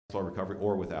soil recovery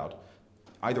or without.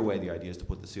 Either way, the idea is to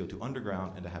put the CO2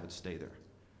 underground and to have it stay there.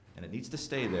 And it needs to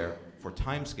stay there for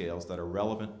timescales that are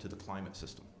relevant to the climate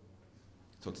system.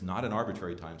 So it's not an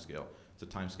arbitrary timescale. It's a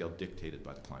timescale dictated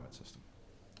by the climate system.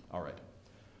 All right.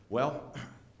 Well,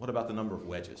 what about the number of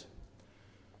wedges?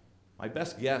 My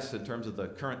best guess in terms of the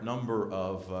current number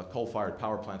of coal-fired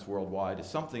power plants worldwide is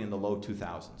something in the low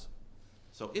 2000s.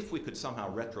 So if we could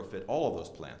somehow retrofit all of those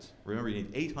plants, remember you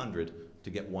need 800 to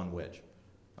get one wedge.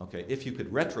 Okay, if you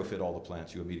could retrofit all the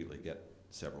plants, you immediately get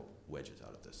several wedges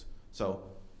out of this. So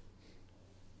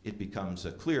it becomes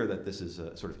clear that this is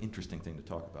a sort of interesting thing to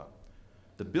talk about.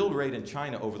 The build rate in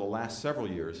China over the last several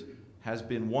years has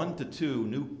been 1 to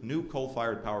 2 new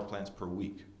coal-fired power plants per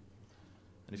week.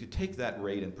 And if you take that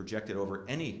rate and project it over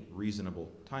any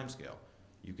reasonable timescale,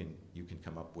 you can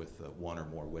come up with 1 or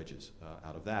more wedges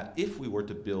out of that if we were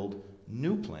to build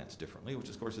new plants differently, which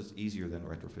of course is easier than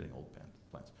retrofitting old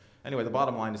plants. Anyway, the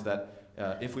bottom line is that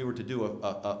if we were to do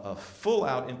a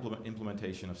full-out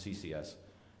implementation of CCS,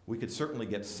 we could certainly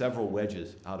get several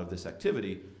wedges out of this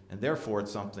activity, and therefore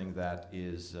it's something that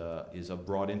is of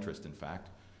broad interest, in fact.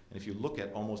 And if you look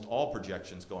at almost all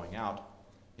projections going out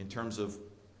in terms of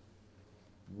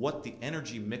what the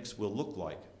energy mix will look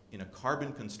like in a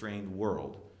carbon-constrained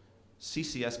world,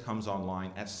 CCS comes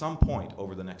online at some point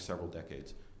over the next several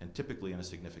decades, and typically in a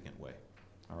significant way.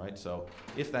 All right, so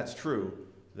if that's true,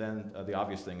 then the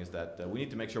obvious thing is that we need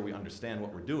to make sure we understand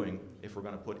what we're doing if we're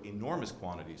going to put enormous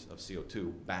quantities of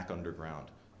CO2 back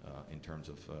underground in terms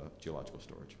of geological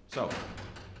storage. So,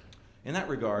 in that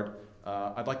regard,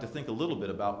 I'd like to think a little bit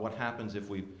about what happens if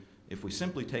we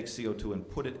simply take CO2 and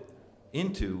put it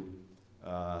into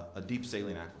a deep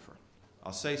saline aquifer.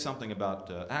 I'll say something about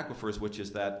aquifers, which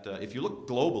is that if you look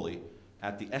globally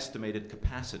at the estimated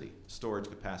capacity, storage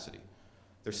capacity,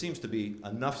 there seems to be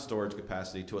enough storage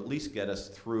capacity to at least get us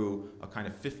through a kind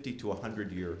of 50 to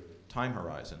 100-year time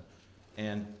horizon.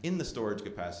 And in the storage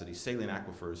capacity, saline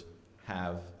aquifers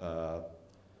have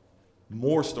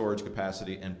more storage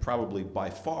capacity and probably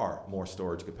by far more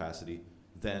storage capacity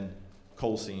than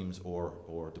coal seams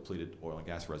or depleted oil and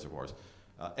gas reservoirs.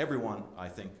 Everyone, I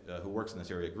think, who works in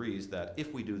this area agrees that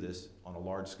if we do this on a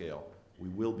large scale, we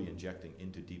will be injecting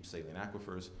into deep saline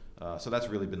aquifers. So that's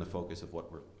really been the focus of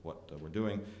what we're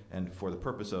doing. And for the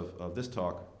purpose of this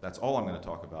talk, that's all I'm going to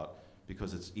talk about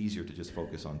because it's easier to just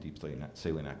focus on deep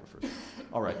saline aquifers.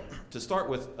 All right, to start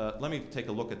with, let me take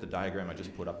a look at the diagram I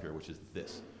just put up here, which is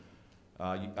this.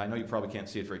 I know you probably can't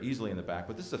see it very easily in the back,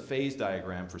 but this is a phase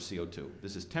diagram for CO2.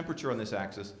 This is temperature on this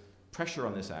axis, pressure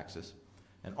on this axis.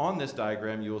 And on this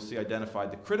diagram, you will see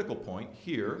identified the critical point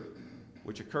here,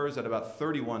 which occurs at about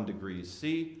 31 degrees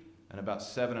C and about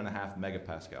 7.5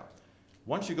 megapascal.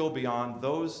 Once you go beyond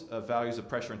those values of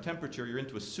pressure and temperature, you're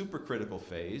into a supercritical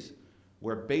phase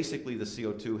where basically the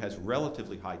CO2 has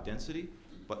relatively high density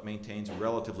but maintains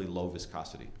relatively low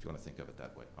viscosity, if you want to think of it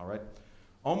that way. All right?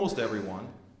 Almost everyone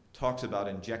talks about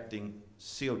injecting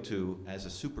CO2 as a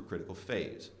supercritical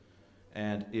phase.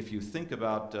 And if you think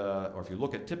about, or if you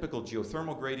look at typical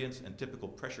geothermal gradients and typical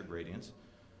pressure gradients,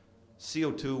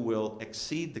 CO2 will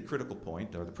exceed the critical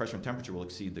point, or the pressure and temperature will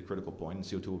exceed the critical point, and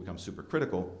CO2 will become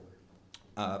supercritical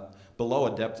below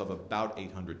a depth of about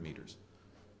 800 meters.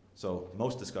 So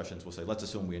most discussions will say, let's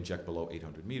assume we inject below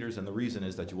 800 meters, and the reason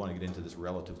is that you want to get into this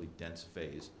relatively dense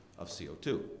phase of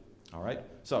CO2. All right?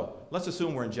 So let's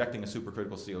assume we're injecting a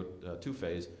supercritical CO2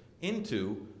 phase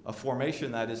into a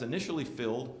formation that is initially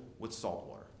filled with salt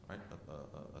water, right?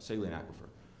 A saline aquifer.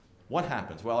 What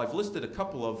happens? Well, I've listed a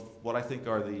couple of what I think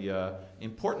are the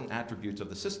important attributes of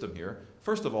the system here.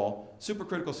 First of all,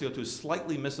 supercritical CO2 is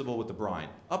slightly miscible with the brine,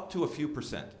 up to a few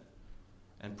percent.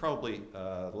 And probably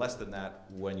less than that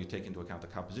when you take into account the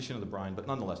composition of the brine, but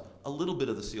nonetheless, a little bit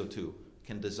of the CO2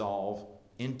 can dissolve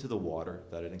into the water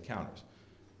that it encounters.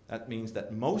 That means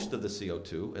that most of the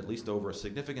CO2, at least over a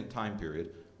significant time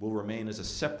period, will remain as a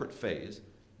separate phase.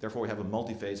 Therefore, we have a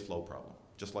multi-phase flow problem,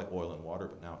 just like oil and water,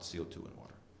 but now it's CO2 and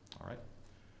water. All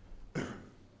right?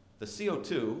 The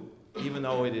CO2, even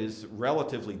though it is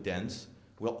relatively dense,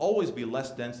 will always be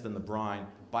less dense than the brine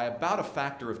by about a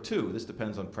factor of 2. This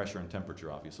depends on pressure and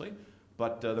temperature, obviously,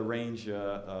 but the range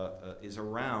is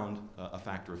around a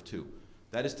factor of 2.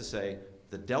 That is to say,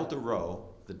 the delta rho,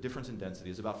 the difference in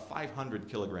density, is about 500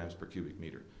 kilograms per cubic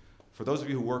meter. For those of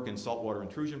you who work in saltwater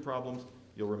intrusion problems,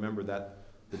 you'll remember that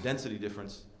the density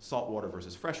difference, saltwater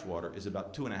versus freshwater, is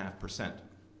about 2.5%,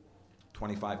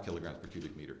 25 kilograms per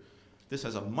cubic meter. This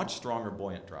has a much stronger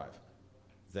buoyant drive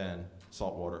than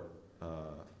saltwater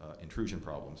intrusion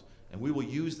problems, and we will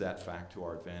use that fact to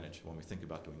our advantage when we think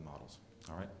about doing models.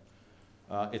 All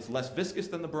right? It's less viscous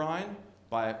than the brine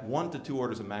by 1 to 2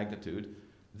 orders of magnitude,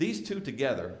 These two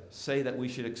together say that we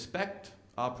should expect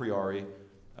a priori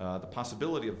the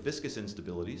possibility of viscous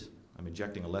instabilities. I'm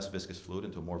injecting a less viscous fluid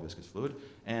into a more viscous fluid,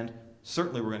 and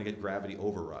certainly we're going to get gravity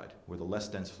override, where the less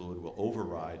dense fluid will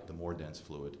override the more dense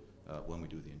fluid when we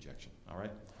do the injection. All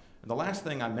right? And the last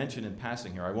thing I mentioned in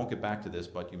passing here, I won't get back to this,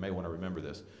 but you may want to remember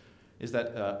this, is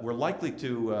that we're likely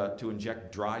to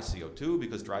inject dry CO2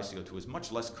 because dry CO2 is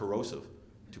much less corrosive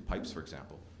to pipes, for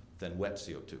example, than wet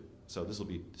CO2. So this will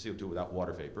be CO2 without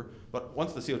water vapor. But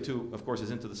once the CO2, of course, is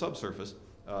into the subsurface,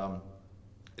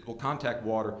 it will contact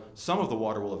water. Some of the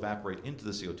water will evaporate into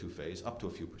the CO2 phase, up to a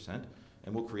few percent,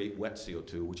 and will create wet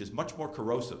CO2, which is much more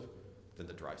corrosive than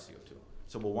the dry CO2.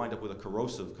 So we'll wind up with a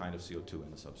corrosive kind of CO2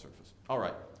 in the subsurface. All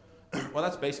right. Well,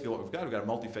 that's basically what we've got. We've got a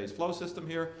multi-phase flow system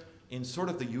here in sort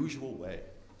of the usual way.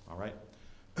 All right.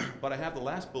 But I have the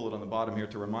last bullet on the bottom here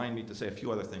to remind me to say a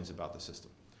few other things about the system.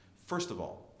 First of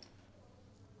all,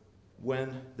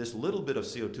 when this little bit of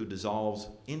CO2 dissolves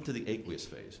into the aqueous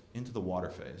phase, into the water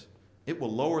phase, it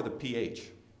will lower the pH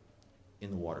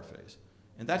in the water phase.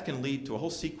 And that can lead to a whole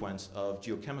sequence of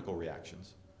geochemical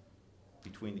reactions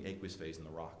between the aqueous phase and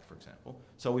the rock, for example.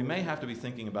 So we may have to be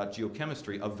thinking about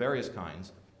geochemistry of various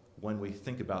kinds when we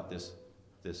think about this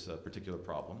particular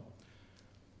problem.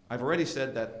 I've already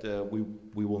said that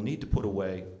we will need to put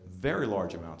away very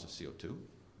large amounts of CO2,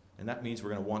 and that means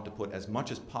we're going to want to put as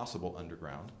much as possible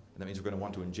underground, and that means we're going to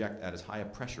want to inject at as high a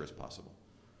pressure as possible,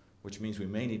 which means we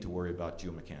may need to worry about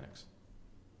geomechanics.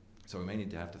 So we may need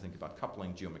to have to think about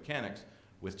coupling geomechanics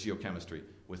with geochemistry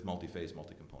with multi-phase,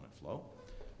 multi-component flow.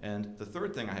 And the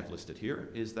third thing I have listed here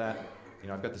is that,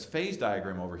 I've got this phase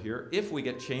diagram over here. If we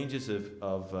get changes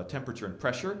of temperature and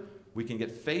pressure, we can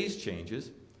get phase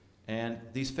changes, and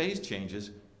these phase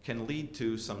changes can lead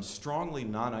to some strongly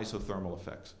non-isothermal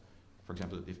effects. For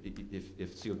example,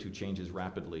 if CO2 changes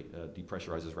rapidly,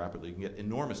 depressurizes rapidly, you can get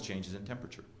enormous changes in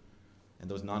temperature. And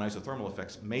those non-isothermal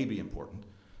effects may be important.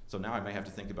 So now I may have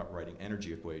to think about writing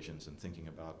energy equations and thinking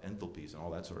about enthalpies and all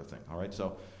that sort of thing. All right,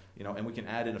 so, and we can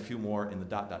add in a few more in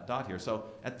the ... here. So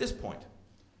at this point,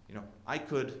 I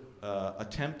could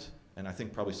attempt, and I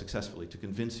think probably successfully, to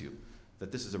convince you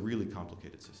that this is a really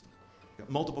complicated system.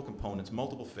 Multiple components,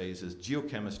 multiple phases,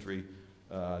 geochemistry,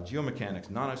 geomechanics,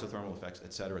 non-isothermal effects,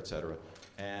 et cetera,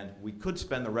 and we could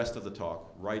spend the rest of the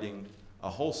talk writing a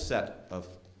whole set of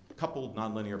coupled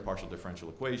nonlinear partial differential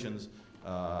equations,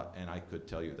 and I could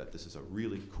tell you that this is a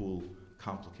really cool,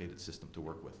 complicated system to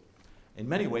work with. In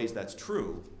many ways, that's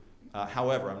true.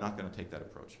 However, I'm not going to take that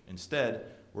approach. Instead,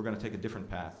 we're going to take a different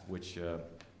path, which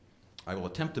I will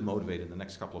attempt to motivate in the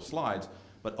next couple of slides,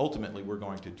 but ultimately, we're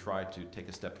going to try to take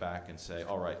a step back and say,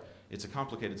 all right, it's a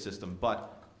complicated system,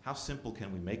 but how simple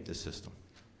can we make this system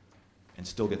and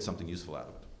still get something useful out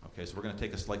of it? Okay, so we're going to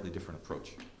take a slightly different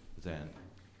approach than,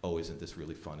 oh, isn't this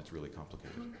really fun? It's really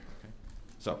complicated. Okay?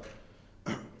 So,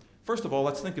 first of all,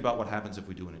 let's think about what happens if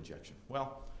we do an injection.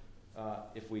 Well,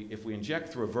 if we inject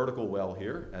through a vertical well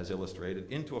here, as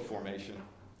illustrated, into a formation,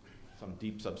 some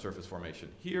deep subsurface formation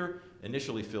here,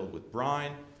 initially filled with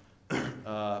brine,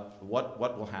 what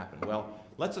will happen? Well,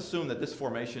 let's assume that this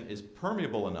formation is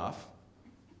permeable enough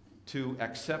to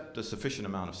accept a sufficient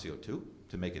amount of CO2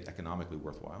 to make it economically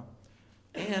worthwhile.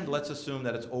 And let's assume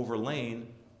that it's overlain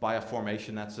by a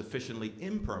formation that's sufficiently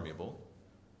impermeable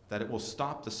that it will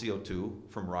stop the CO2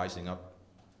 from rising up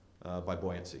by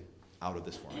buoyancy out of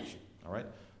this formation. All right?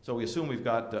 So we assume we've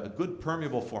got a good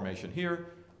permeable formation here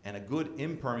and a good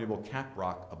impermeable cap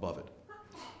rock above it.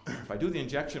 If I do the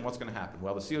injection, what's going to happen?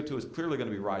 Well, the CO2 is clearly going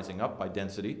to be rising up by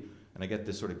density, and I get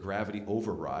this sort of gravity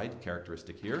override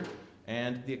characteristic here.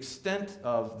 And the extent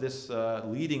of this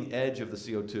leading edge of the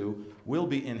CO2 will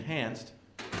be enhanced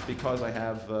because I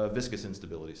have viscous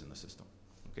instabilities in the system.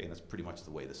 Okay, and that's pretty much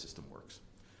the way the system works.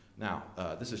 Now,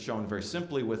 this is shown very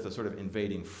simply with a sort of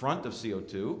invading front of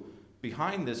CO2.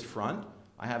 Behind this front,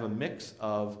 I have a mix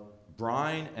of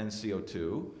brine and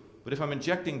CO2. But if I'm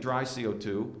injecting dry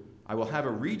CO2, I will have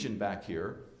a region back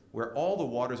here where all the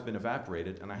water's been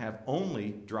evaporated and I have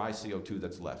only dry CO2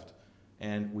 that's left.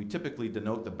 And we typically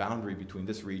denote the boundary between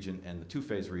this region and the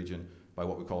two-phase region by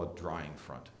what we call a drying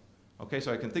front. Okay,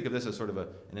 so I can think of this as sort of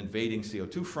an invading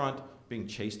CO2 front being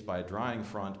chased by a drying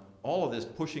front, all of this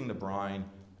pushing the brine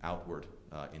outward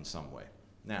in some way.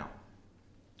 Now,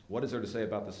 what is there to say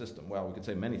about the system? Well, we could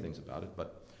say many things about it,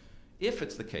 but if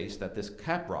it's the case that this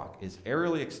cap rock is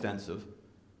aerially extensive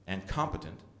and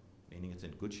competent, meaning it's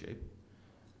in good shape,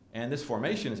 and this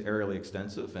formation is aerially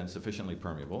extensive and sufficiently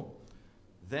permeable,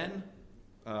 then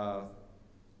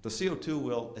the CO2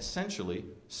 will essentially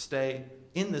stay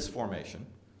in this formation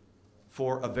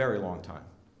for a very long time.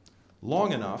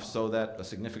 Long enough so that a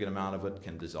significant amount of it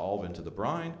can dissolve into the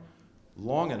brine,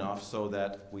 long enough so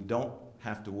that we don't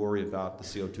have to worry about the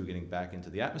CO2 getting back into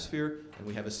the atmosphere, and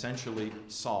we have essentially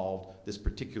solved this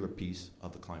particular piece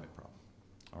of the climate problem.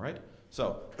 All right?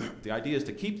 So the idea is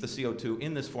to keep the CO2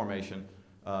 in this formation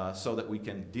so that we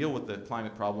can deal with the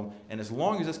climate problem, and as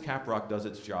long as this cap rock does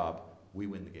its job, we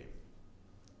win the game.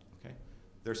 Okay?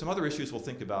 There are some other issues we'll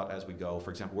think about as we go. For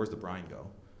example, where's the brine go?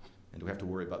 And do we have to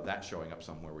worry about that showing up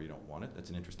somewhere where you don't want it? That's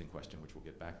an interesting question, which we'll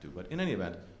get back to. But in any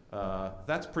event,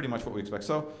 that's pretty much what we expect.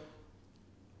 So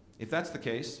if that's the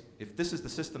case, if this is the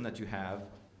system that you have,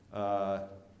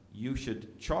 you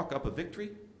should chalk up a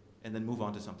victory and then move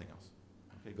on to something else.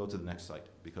 Okay, go to the next site,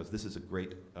 because this is a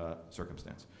great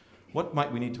circumstance. What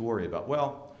might we need to worry about?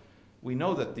 Well, we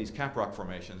know that these cap rock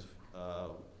formations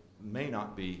may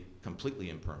not be completely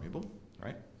impermeable,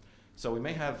 right? So we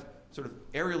may have sort of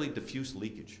aerially diffuse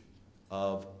leakage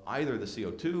of either the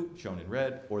CO2, shown in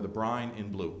red, or the brine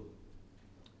in blue.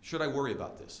 Should I worry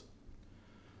about this?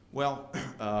 Well,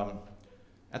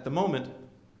 at the moment,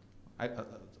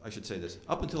 I should say this.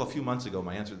 Up until a few months ago,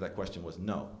 my answer to that question was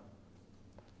no.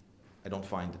 I don't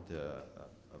find it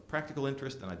a practical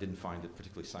interest, and I didn't find it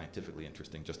particularly scientifically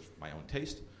interesting, just my own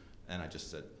taste, and I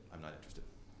just said, I'm not interested.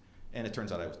 And it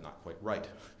turns out I was not quite right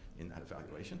in that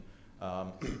evaluation.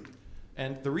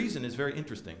 And the reason is very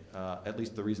interesting, at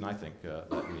least the reason I think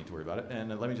that we need to worry about it.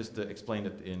 And let me just explain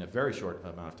it in a very short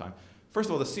amount of time. First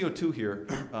of all, the CO2 here,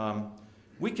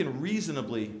 we can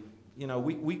reasonably,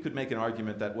 we could make an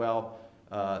argument that, well,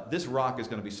 this rock is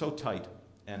going to be so tight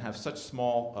and have such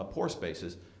small pore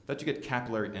spaces that you get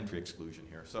capillary entry exclusion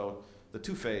here. So the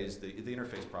two-phase, the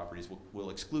interface properties will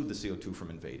exclude the CO2 from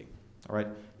invading. All right?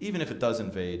 Even if it does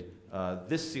invade,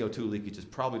 this CO2 leakage is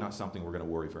probably not something we're going to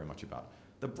worry very much about.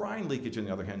 The brine leakage, on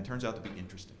the other hand, turns out to be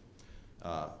interesting.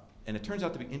 And it turns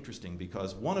out to be interesting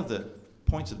because one of the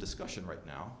points of discussion right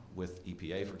now with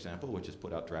EPA, for example, which has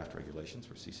put out draft regulations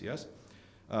for CCS,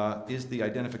 is the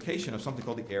identification of something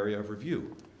called the area of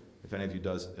review. If any of you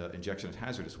does injection of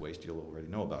hazardous waste, you'll already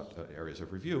know about areas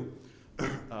of review.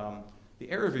 The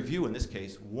area of review in this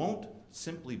case won't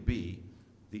simply be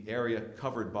the area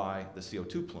covered by the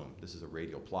CO2 plume. This is a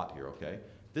radial plot here, okay?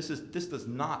 This does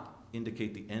not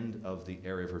indicate the end of the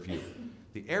area of review.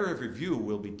 The area of review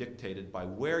will be dictated by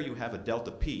where you have a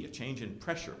delta P, a change in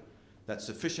pressure, that's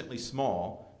sufficiently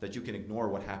small that you can ignore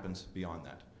what happens beyond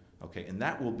that. Okay, and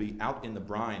that will be out in the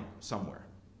brine somewhere.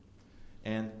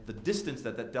 And the distance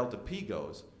that that delta P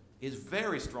goes is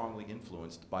very strongly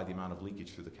influenced by the amount of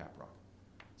leakage through the cap rock.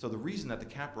 So the reason that the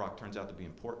cap rock turns out to be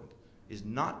important is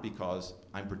not because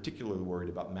I'm particularly worried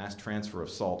about mass transfer of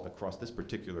salt across this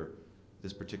particular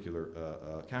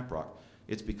cap rock.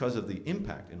 It's because of the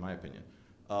impact, in my opinion,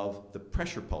 of the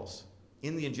pressure pulse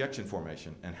in the injection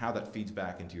formation and how that feeds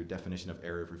back into your definition of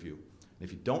area of review. And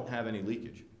if you don't have any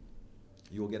leakage,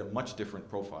 you will get a much different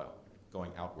profile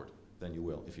going outward than you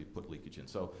will if you put leakage in.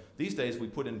 So these days we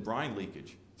put in brine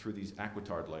leakage through these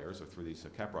aquitard layers or through these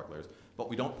cap rock layers, but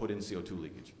we don't put in CO2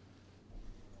 leakage.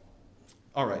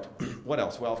 All right, what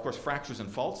else? Well, of course, fractures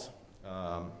and faults.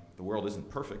 The world isn't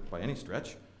perfect by any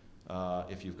stretch.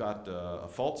 If you've got a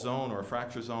fault zone or a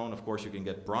fracture zone, of course, you can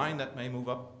get brine that may move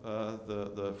up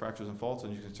the fractures and faults,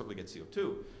 and you can certainly get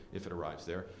CO2 if it arrives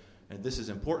there. And this is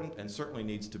important and certainly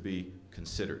needs to be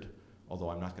considered, although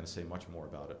I'm not going to say much more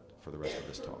about it for the rest of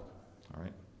this talk. All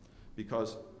right?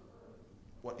 Because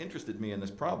what interested me in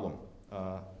this problem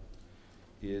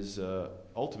is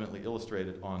ultimately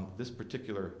illustrated on this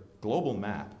particular global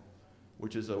map,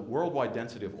 which is a worldwide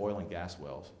density of oil and gas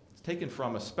wells. It's taken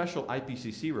from a special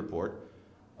IPCC report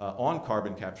on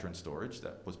carbon capture and storage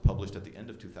that was published at the end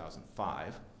of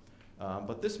 2005.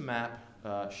 But this map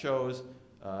shows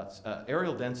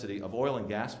aerial density of oil and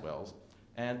gas wells.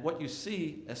 And what you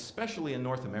see, especially in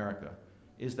North America,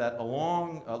 is that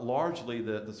along largely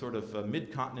the sort of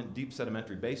mid-continent deep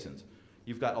sedimentary basins,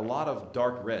 you've got a lot of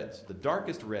dark reds. The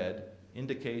darkest red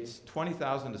indicates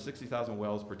 20,000 to 60,000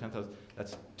 wells per 10,000.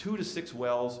 That's 2 to 6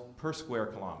 wells per square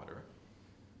kilometer.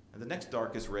 And the next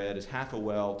darkest red is half a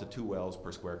well to 2 wells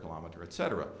per square kilometer, et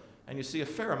cetera. And you see a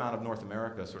fair amount of North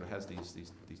America sort of has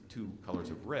these two colors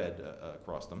of red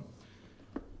across them.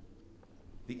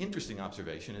 The interesting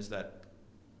observation is that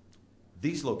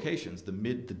these locations, the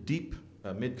deep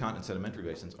mid-continent sedimentary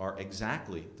basins, are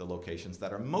exactly the locations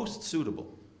that are most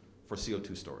suitable for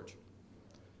CO2 storage.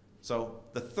 So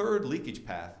the third leakage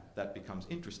path that becomes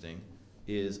interesting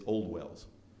is old wells.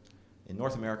 In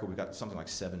North America, we've got something like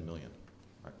 7 million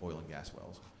oil and gas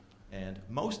wells. And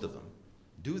most of them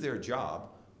do their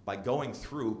job by going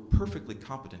through perfectly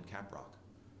competent cap rock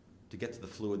to get to the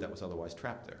fluid that was otherwise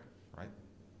trapped there, right?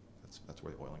 That's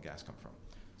where the oil and gas come from.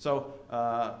 So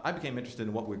I became interested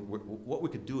in what we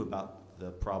could do about the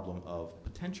problem of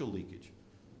potential leakage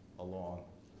along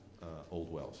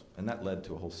old wells. And that led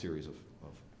to a whole series of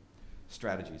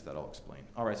strategies that I'll explain.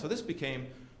 All right, so this became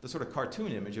the sort of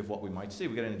cartoon image of what we might see.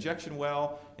 We get an injection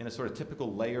well in a sort of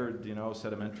typical layered,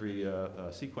 sedimentary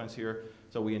sequence here.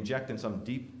 So we inject in some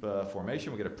deep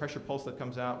formation. We get a pressure pulse that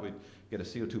comes out. We get a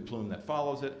CO2 plume that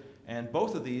follows it. And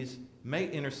both of these may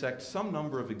intersect some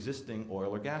number of existing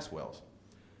oil or gas wells,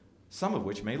 some of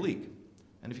which may leak.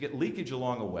 And if you get leakage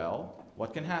along a well,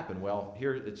 what can happen? Well,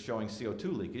 here it's showing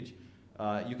CO2 leakage.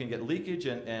 You can get leakage,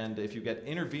 and if you get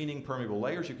intervening permeable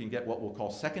layers, you can get what we'll call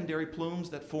secondary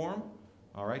plumes that form.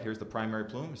 All right, here's the primary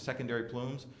plume, secondary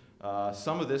plumes.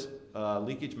 Some of this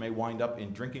leakage may wind up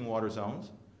in drinking water zones,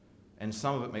 and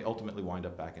some of it may ultimately wind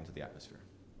up back into the atmosphere.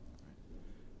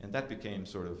 Right. And that became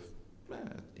sort of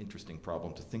an interesting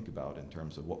problem to think about in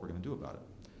terms of what we're going to do about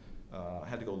it. I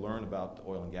had to go learn about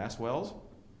oil and gas wells.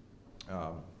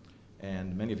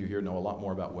 And many of you here know a lot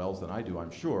more about wells than I do,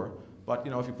 I'm sure. But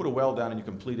if you put a well down and you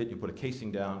complete it, you put a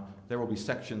casing down, there will be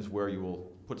sections where you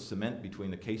will put cement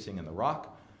between the casing and the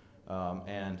rock.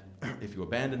 And if you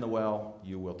abandon the well,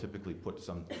 you will typically put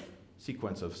some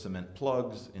sequence of cement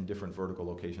plugs in different vertical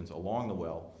locations along the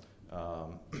well.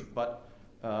 But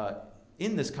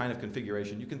in this kind of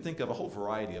configuration, you can think of a whole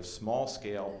variety of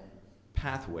small-scale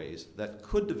pathways that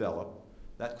could develop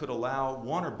that could allow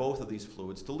one or both of these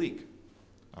fluids to leak.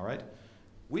 All right?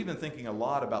 We've been thinking a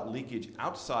lot about leakage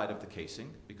outside of the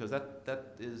casing because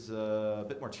that is a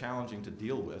bit more challenging to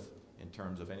deal with in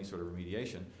terms of any sort of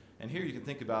remediation. And here you can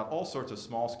think about all sorts of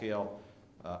small-scale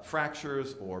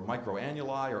fractures or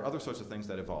microannuli or other sorts of things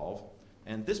that evolve.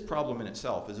 And this problem in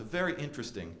itself is a very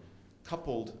interesting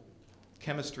coupled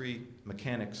chemistry,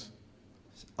 mechanics,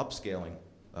 upscaling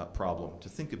problem to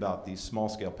think about these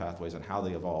small-scale pathways and how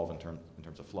they evolve in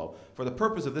terms of flow. For the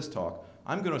purpose of this talk,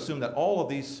 I'm going to assume that all of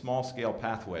these small-scale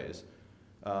pathways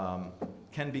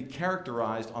can be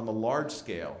characterized on the large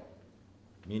scale,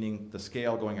 meaning the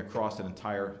scale going across an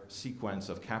entire sequence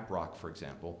of cap rock, for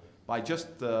example, by just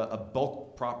a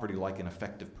bulk property like an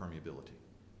effective permeability.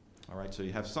 All right, so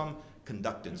you have some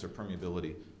conductance or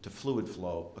permeability to fluid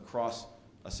flow across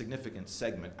a significant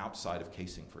segment outside of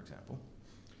casing, for example.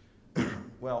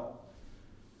 Well,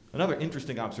 another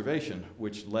interesting observation,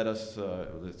 which led us,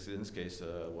 in this case,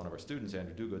 one of our students,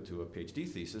 Andrew Duga, to a PhD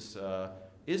thesis,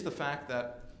 is the fact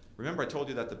that, remember I told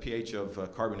you that the pH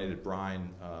of carbonated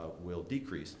brine will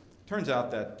decrease. Turns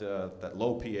out that that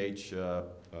low pH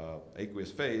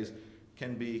aqueous phase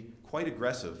can be quite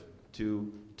aggressive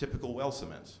to typical well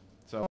cements.